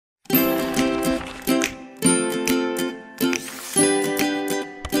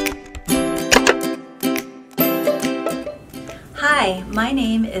My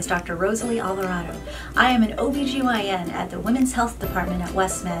name is Dr. Rosalie Alvarado. I am an OB/GYN at the Women's Health Department at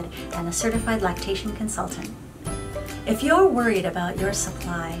Westmed and a certified lactation consultant. If you're worried about your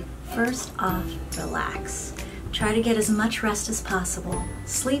supply, first off, relax. Try to get as much rest as possible.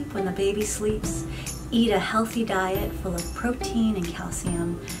 Sleep when the baby sleeps. Eat a healthy diet full of protein and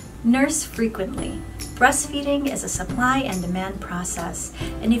calcium. Nurse frequently. Breastfeeding is a supply and demand process,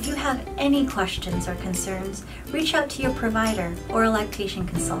 and if you have any questions or concerns, reach out to your provider or a lactation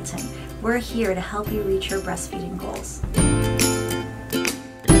consultant. We're here to help you reach your breastfeeding goals.